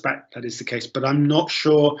suspect that is the case, but I'm not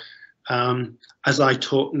sure, as I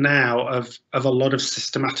talk now, of a lot of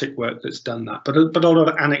systematic work that's done that, but a lot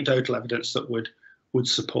of anecdotal evidence that would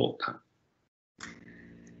support that.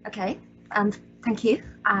 Okay, thank you.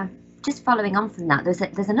 Just following on from that, there's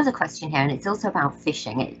another question here, and it's also about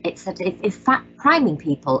phishing. It said if priming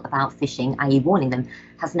people about phishing, i.e. warning them,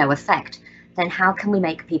 has no effect, then how can we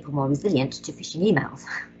make people more resilient to phishing emails?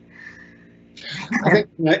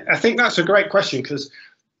 I think that's a great question, because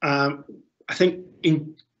I think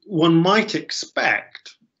one might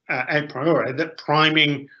expect a priori that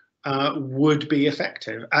priming would be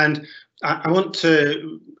effective, and I want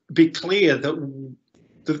to be clear that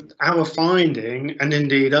our finding, and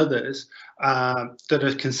indeed others that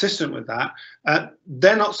are consistent with that,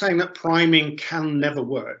 they're not saying that priming can never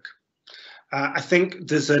work. I think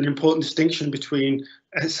there's an important distinction between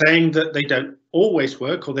saying that they don't always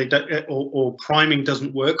work, or they don't, or priming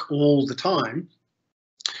doesn't work all the time,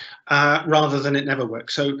 rather than it never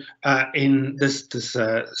works. So in this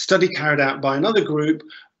study carried out by another group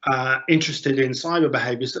interested in cyber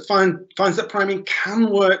behaviours that finds that priming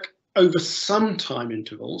can work over some time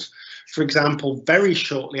intervals. For example, very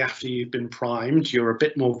shortly after you've been primed, you're a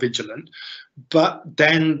bit more vigilant, but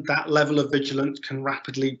then that level of vigilance can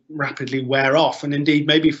rapidly wear off, and indeed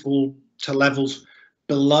maybe fall to levels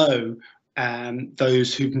below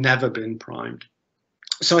those who've never been primed.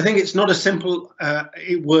 So I think it's not a simple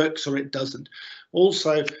it works or it doesn't.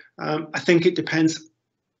 Also, I think it depends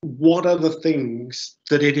what other things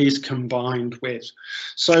that it is combined with.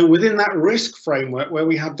 So within that risk framework, where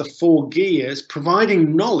we have the 4 gears,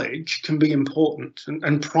 providing knowledge can be important,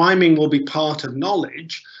 and priming will be part of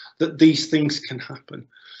knowledge that these things can happen.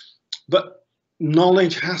 But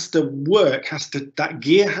knowledge has to work, that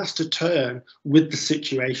gear has to turn with the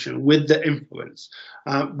situation, with the influence,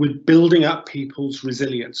 with building up people's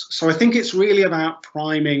resilience. So I think it's really about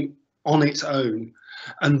priming on its own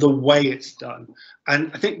and the way it's done. And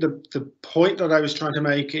I think the point that I was trying to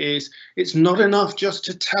make is it's not enough just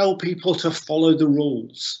to tell people to follow the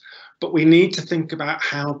rules, but we need to think about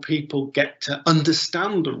how people get to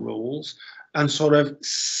understand the rules and sort of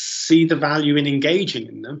see the value in engaging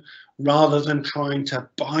in them, rather than trying to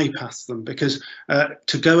bypass them. Because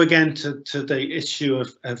to go again to the issue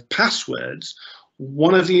of passwords,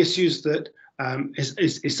 one of the issues that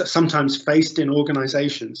is sometimes faced in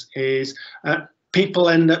organizations is people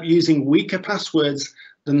end up using weaker passwords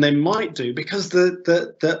than they might do, because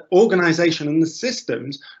the organization and the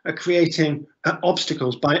systems are creating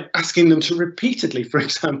obstacles by asking them to repeatedly, for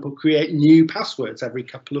example, create new passwords every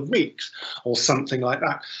couple of weeks or something like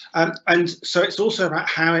that. And so it's also about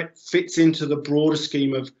how it fits into the broader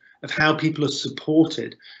scheme of how people are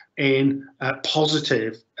supported in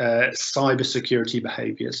positive cybersecurity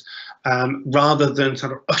behaviours, rather than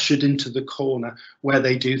sort of ushered into the corner where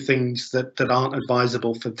they do things that aren't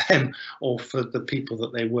advisable for them or for the people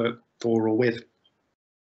that they work for or with.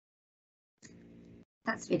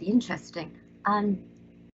 That's really interesting.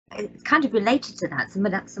 It's kind of related to that.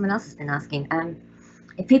 Someone else has been asking,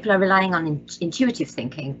 if people are relying on intuitive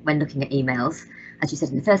thinking when looking at emails, as you said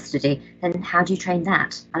in the first study, then how do you train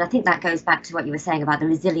that? And I think that goes back to what you were saying about the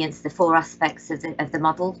resilience, the 4 aspects of the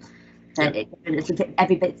model. Yeah.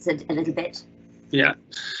 Every bit's a little bit. Yeah.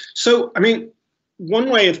 So, I mean,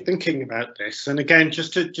 one way of thinking about this, and again,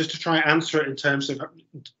 just to try and answer it in terms of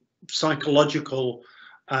psychological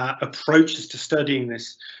approaches to studying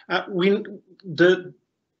this, the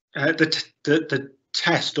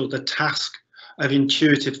test or the task of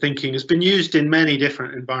intuitive thinking has been used in many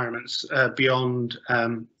different environments beyond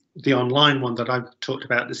the online one that I've talked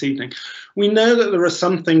about this evening. We know that there are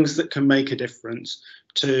some things that can make a difference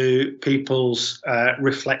to people's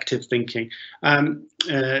reflective thinking.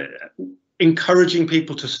 Encouraging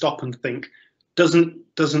people to stop and think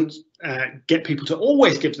doesn't get people to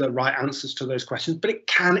always give the right answers to those questions, but it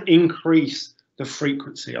can increase the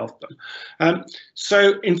frequency of them.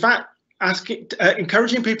 So in fact,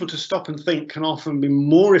 encouraging people to stop and think can often be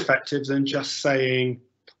more effective than just saying,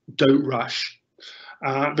 don't rush,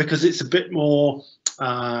 because it's a bit more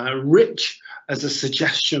rich as a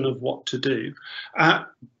suggestion of what to do.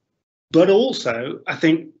 But also, I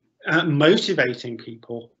think, motivating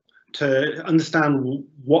people to understand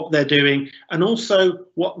what they're doing and also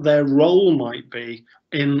what their role might be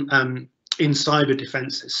in cyber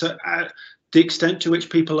defences. So the extent to which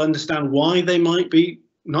people understand why they might be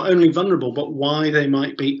not only vulnerable, but why they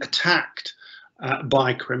might be attacked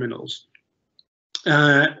by criminals.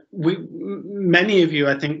 Many of you,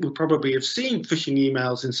 I think, will probably have seen phishing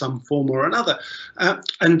emails in some form or another,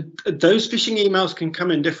 and those phishing emails can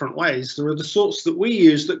come in different ways. There are the sorts that we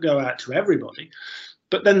use that go out to everybody,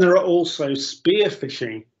 but then there are also spear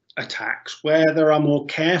phishing attacks where there are more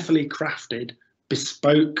carefully crafted,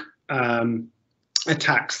 bespoke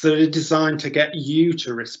attacks that are designed to get you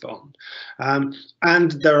to respond.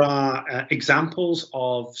 And there are examples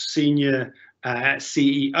of senior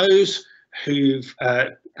CEOs who've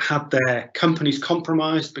had their companies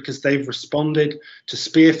compromised because they've responded to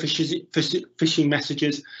spear phishing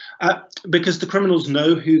messages, because the criminals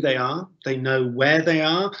know who they are, they know where they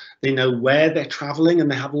are, they know where they're traveling, and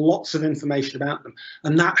they have lots of information about them.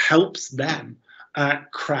 And that helps them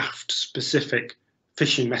craft specific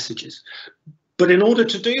phishing messages. But in order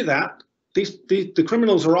to do that, the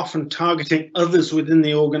criminals are often targeting others within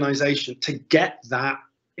the organization to get that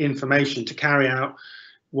information, to carry out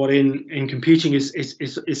what in computing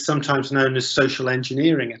is sometimes known as social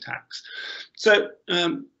engineering attacks. So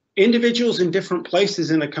individuals in different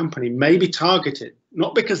places in a company may be targeted,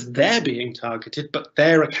 not because they're being targeted, but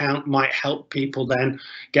their account might help people then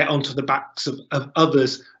get onto the backs of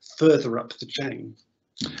others further up the chain.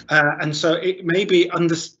 And so it may be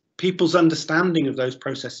people's understanding of those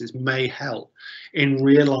processes may help in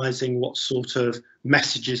realizing what sort of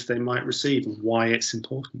messages they might receive and why it's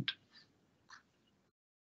important.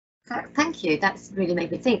 Thank you. That's really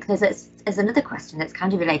made me think. There's another question that's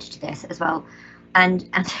kind of related to this as well, and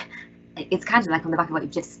it's kind of like on the back of what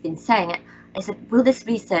you've just been saying. I said, will this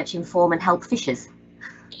research inform and help fishers?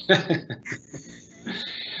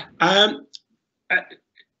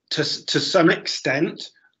 To some extent,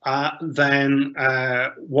 then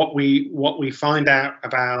what we find out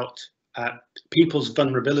about people's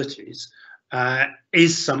vulnerabilities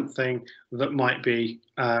is something that might be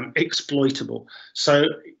exploitable. So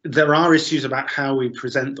there are issues about how we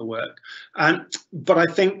present the work, but I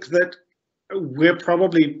think that we're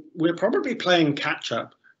probably playing catch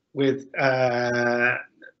up with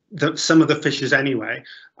some of the fishers anyway.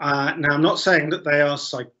 Now, I'm not saying that they are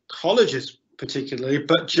psychologists particularly,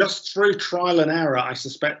 but just through trial and error, I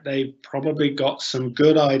suspect they've probably got some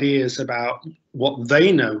good ideas about what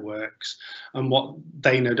they know works and what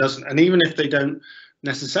they know doesn't. And even if they don't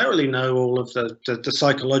necessarily know all of the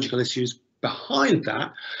psychological issues behind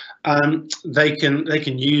that, they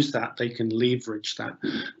can use that, they can leverage that.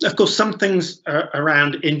 Of course, some things are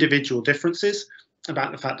around individual differences,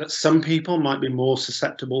 about the fact that some people might be more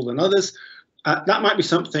susceptible than others. That might be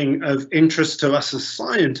something of interest to us as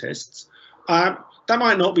scientists. That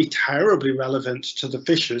might not be terribly relevant to the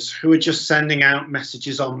fishers who are just sending out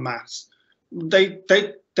messages en masse. They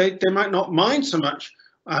might not mind so much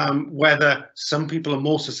whether some people are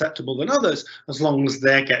more susceptible than others, as long as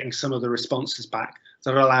they're getting some of the responses back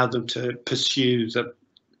that allow them to pursue the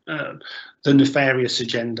nefarious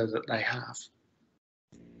agenda that they have.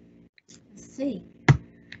 Let's see.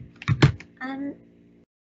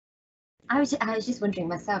 I was just wondering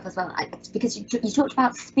myself as well, because you talked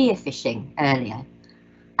about spear phishing earlier,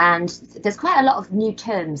 and there's quite a lot of new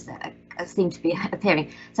terms that seem to be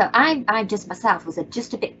appearing. So I just myself was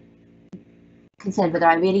just a bit concerned whether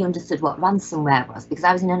I really understood what ransomware was, because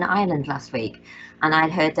I was in an island last week and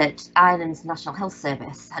I'd heard that Ireland's National Health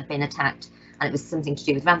Service had been attacked, and it was something to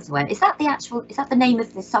do with ransomware. Is that the name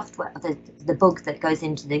of the software, the bug that goes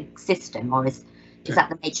into the system, or is that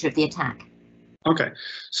the nature of the attack? Okay,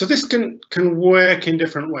 so this can work in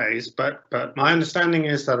different ways, but my understanding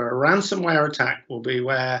is that a ransomware attack will be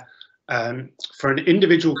where, for an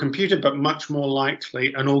individual computer, but much more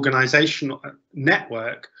likely an organizational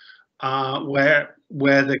network, where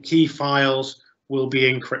the key files will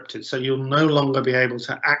be encrypted. So you'll no longer be able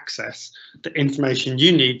to access the information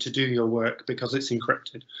you need to do your work because it's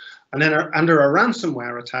encrypted. And then under a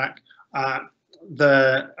ransomware attack,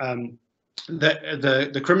 the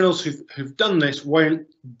criminals who've done this won't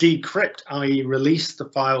decrypt, i.e. release the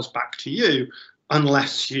files back to you,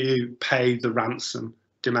 unless you pay the ransom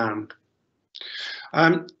demand.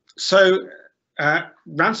 So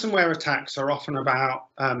ransomware attacks are often about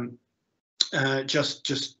just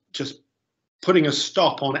putting a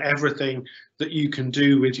stop on everything that you can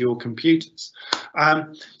do with your computers.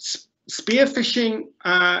 Spear phishing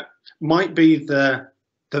might be the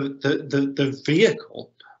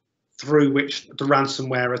vehicle through which the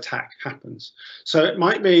ransomware attack happens. So it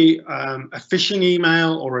might be a phishing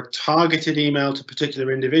email or a targeted email to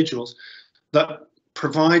particular individuals that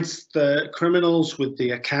provides the criminals with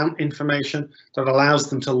the account information that allows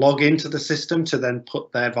them to log into the system to then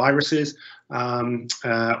put their viruses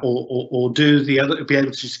or do the other, be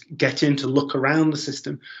able to just get in to look around the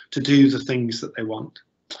system to do the things that they want.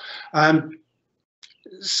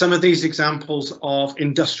 Some of these examples of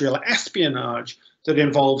industrial espionage that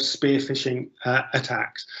involve spear phishing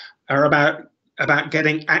attacks are about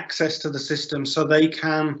getting access to the system so they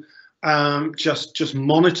can just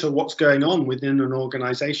monitor what's going on within an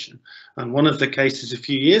organization. And one of the cases a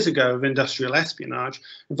few years ago of industrial espionage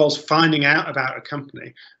involves finding out about a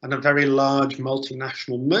company and a very large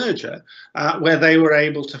multinational merger where they were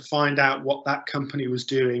able to find out what that company was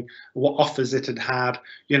doing, what offers it had,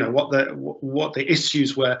 you know, what the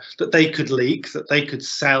issues were that they could leak, that they could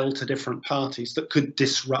sell to different parties, that could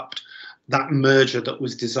disrupt that merger that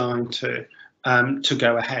was designed to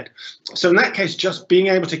go ahead. So in that case, just being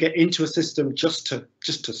able to get into a system just to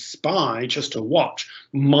spy, just to watch,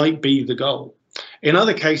 might be the goal. In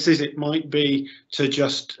other cases, it might be to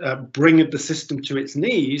just bring the system to its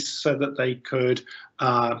knees so that they could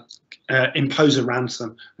impose a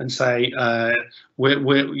ransom and say,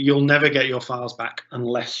 you'll never get your files back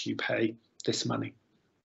unless you pay this money.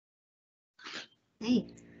 Hey,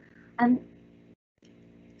 I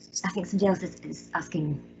think somebody else is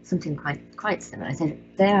asking something quite similar. So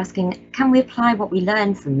they're asking, can we apply what we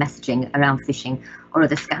learn from messaging around phishing or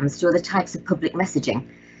other scams to other types of public messaging,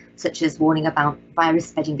 such as warning about virus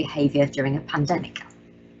spreading behaviour during a pandemic?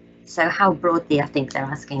 So how broadly, I think they're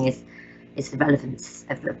asking, is the relevance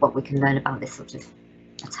of what we can learn about this sort of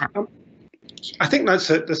attack? I think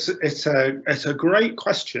it's a great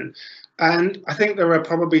question. And I think there are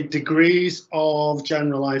probably degrees of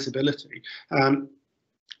generalizability.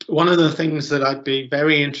 One of the things that I'd be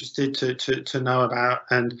very interested to know about,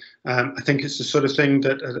 and I think it's the sort of thing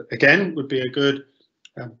that, again, would be a good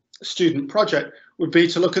student project, would be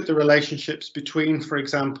to look at the relationships between, for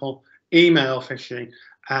example, email phishing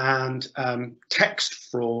and text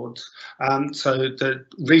frauds. So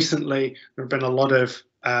recently there have been a lot of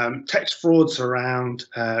text frauds around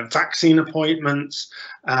vaccine appointments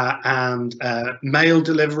and mail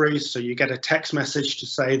deliveries. So you get a text message to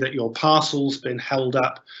say that your parcel's been held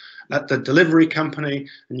up at the delivery company,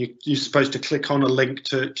 and you're supposed to click on a link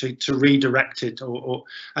to redirect it,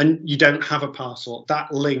 and you don't have a parcel.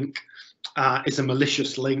 That link is a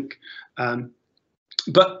malicious link.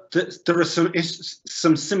 But there are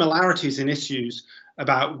some similarities in issues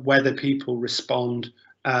about whether people respond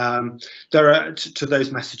there are to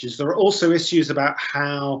those messages. There are also issues about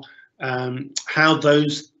how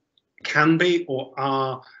those can be or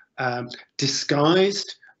are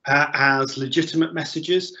disguised as legitimate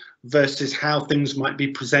messages versus how things might be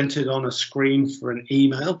presented on a screen for an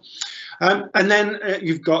email. And then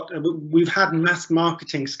we've had mass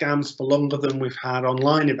marketing scams for longer than we've had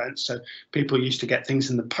online events. So people used to get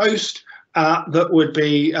things in the post that would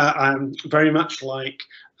be very much like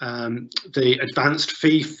the advanced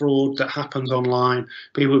fee fraud that happens online.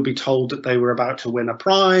 People would be told that they were about to win a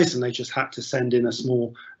prize and they just had to send in a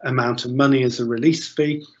small amount of money as a release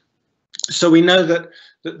fee. So we know that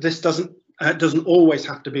this doesn't always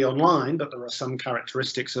have to be online, but there are some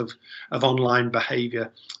characteristics of online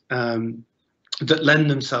behavior that lend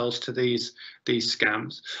themselves to these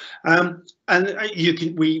scams. And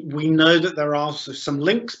we know that there are also some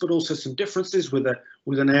links, but also some differences with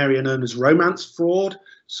an area known as romance fraud.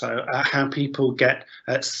 So how people get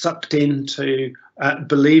sucked into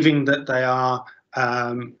believing that they are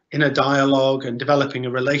in a dialogue and developing a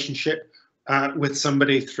relationship with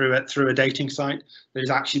somebody through a dating site that is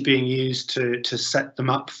actually being used to set them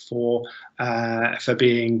up for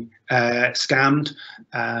being scammed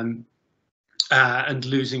and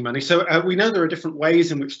losing money. So we know there are different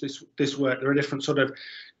ways in which this works. There are different sort of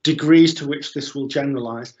degrees to which this will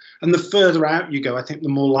generalize. And the further out you go, I think the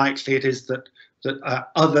more likely it is that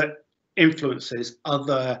other influences,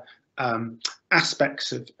 other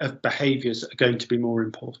aspects of behaviours are going to be more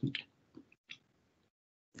important.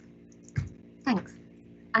 Thanks.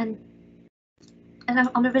 And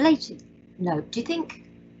on a related note, do you think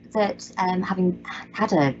that having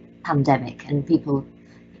had a pandemic and people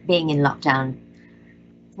being in lockdown,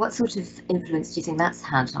 what sort of influence do you think that's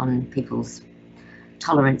had on people's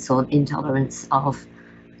tolerance or intolerance of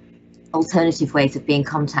alternative ways of being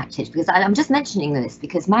contacted? Because I'm just mentioning this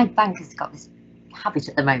because my bank has got this habit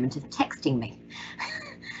at the moment of texting me,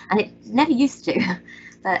 and it never used to.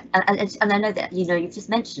 But and I know that you've just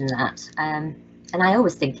mentioned that, and I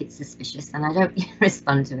always think it's suspicious, and I don't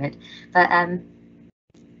respond to it. But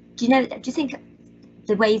do you think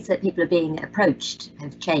the ways that people are being approached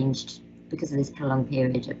have changed because of this prolonged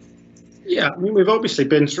period of? Yeah, I mean, we've obviously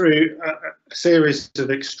been through a series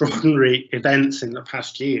of extraordinary events in the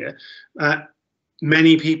past year.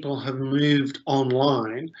 many people have moved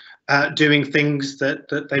online, doing things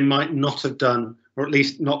that they might not have done, or at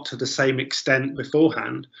least not to the same extent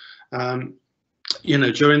beforehand. You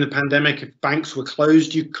know, during the pandemic, if banks were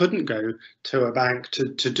closed, you couldn't go to a bank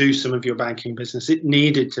to do some of your banking business. It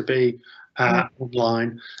needed to be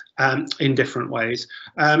online in different ways.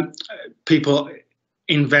 People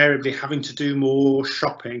invariably having to do more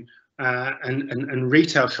shopping and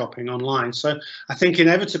retail shopping online. So I think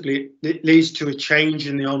inevitably it leads to a change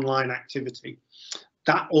in the online activity.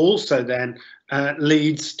 That also then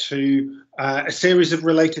leads to a series of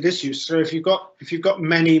related issues. So if you've got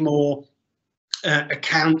many more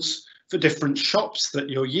accounts for different shops that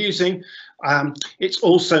you're using, it's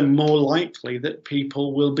also more likely that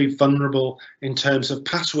people will be vulnerable in terms of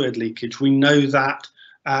password leakage. We know that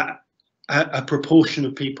a proportion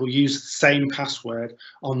of people use the same password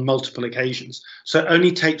on multiple occasions. So it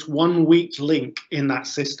only takes one weak link in that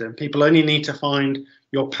system. People only need to find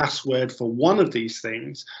your password for one of these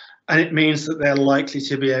things, and it means that they're likely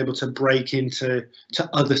to be able to break into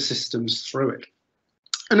other systems through it.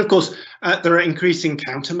 And of course, there are increasing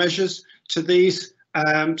countermeasures to these.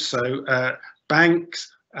 Banks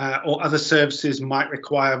or other services might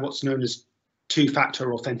require what's known as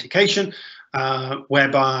two-factor authentication,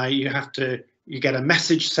 whereby you get a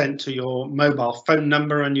message sent to your mobile phone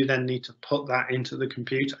number, and you then need to put that into the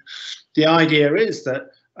computer. The idea is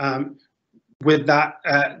that with that,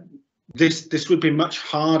 this would be much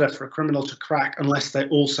harder for a criminal to crack unless they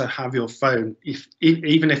also have your phone.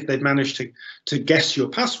 Even if they've managed to guess your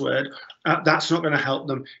password, that's not going to help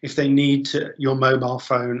them if they need your mobile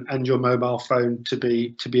phone and your mobile phone to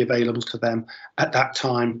be available to them at that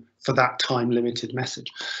time for that time limited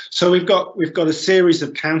message. So we've got a series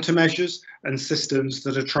of countermeasures and systems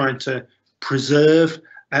that are trying to preserve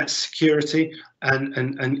security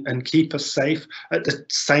and keep us safe at the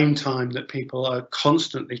same time that people are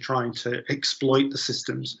constantly trying to exploit the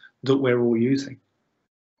systems that we're all using.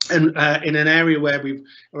 And in an area where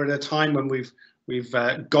we're at a time when we've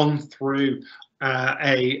gone through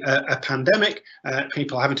a pandemic,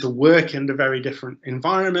 people are having to work in very different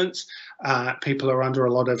environments. People are under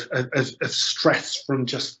a lot of stress from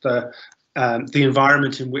just the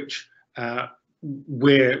environment in which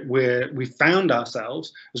we found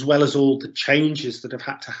ourselves, as well as all the changes that have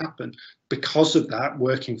had to happen because of that,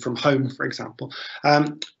 working from home, for example.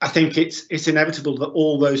 I think it's inevitable that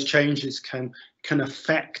all those changes can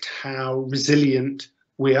affect how resilient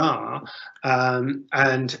we are,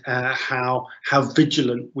 and how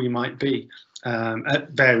vigilant we might be at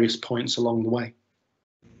various points along the way.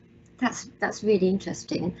 That's really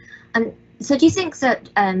interesting. So do you think that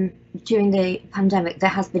during the pandemic there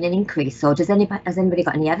has been an increase, or has anybody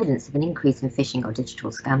got any evidence of an increase in phishing or digital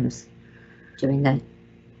scams during the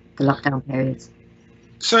lockdown periods?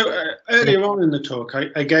 So earlier on in the talk,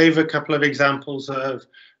 I gave a couple of examples of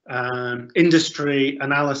industry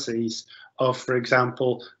analyses of, for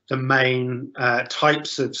example, the main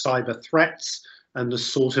types of cyber threats and the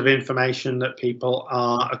sort of information that people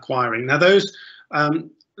are acquiring. Now, those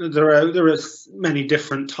there are many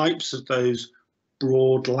different types of those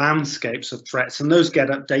broad landscapes of threats, and those get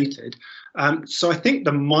updated. So I think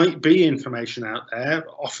there might be information out there.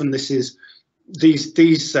 Often these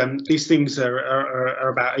things are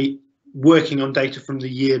about working on data from the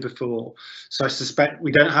year before. So I suspect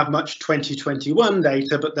we don't have much 2021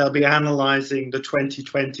 data, but they'll be analysing the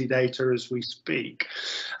 2020 data as we speak.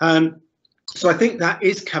 So I think that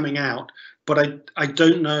is coming out, but I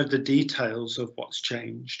don't know the details of what's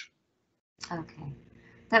changed. Okay,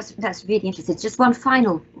 that's really interesting. Just one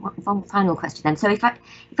final question then. So if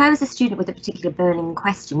I was a student with a particular burning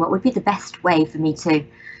question, what would be the best way for me to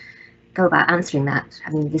go about answering that? I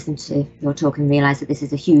mean, listen to your talk and realise that this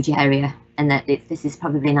is a huge area, and that this is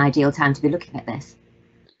probably an ideal time to be looking at this.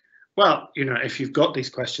 Well, you know, if you've got these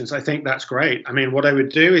questions, I think that's great. I mean, what I would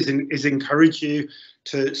do is encourage you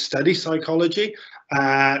to study psychology,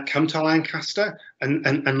 come to Lancaster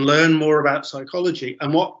and learn more about psychology.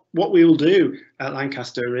 And what we will do at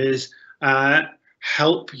Lancaster is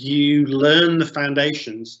help you learn the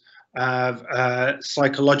foundations of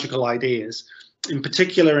psychological ideas, in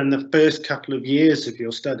particular in the first couple of years of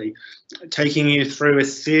your study, taking you through a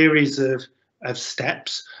series of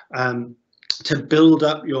steps to build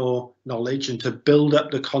up your knowledge and to build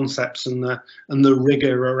up the concepts and the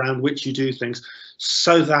rigor around which you do things,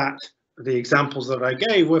 so that the examples that I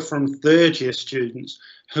gave were from third-year students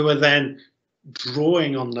who are then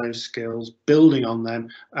drawing on those skills, building on them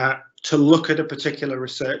to look at a particular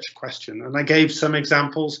research question. And I gave some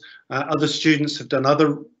examples. Other students have done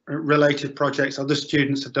other related projects. Other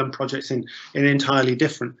students have done projects in entirely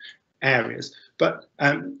different areas. But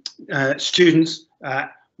students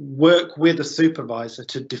work with a supervisor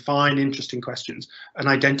to define interesting questions and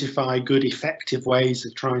identify good, effective ways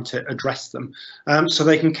of trying to address them, so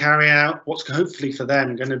they can carry out what's hopefully for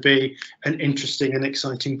them going to be an interesting and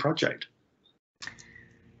exciting project.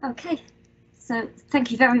 Okay, so thank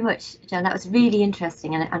you very much, John. That was really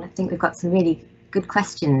interesting, and I think we've got some really good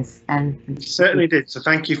questions. Certainly did. So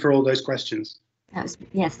thank you for all those questions.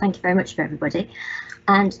 Yes, thank you very much for everybody.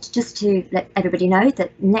 And just to let everybody know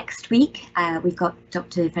that next week we've got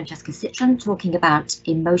Dr. Francesca Citron talking about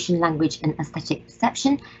emotion, language and aesthetic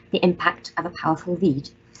perception, the impact of a powerful lead.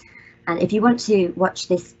 And if you want to watch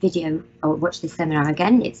this video or watch this seminar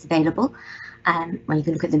again, it's available. Well, you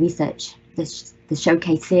can look at the research, the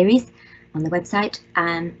showcase series on the website.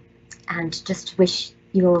 And just wish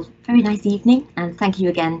you all a very nice evening. And thank you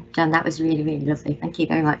again, John. That was really, really lovely. Thank you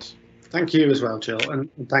very much. Thank you as well, Jill, and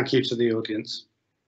thank you to the audience.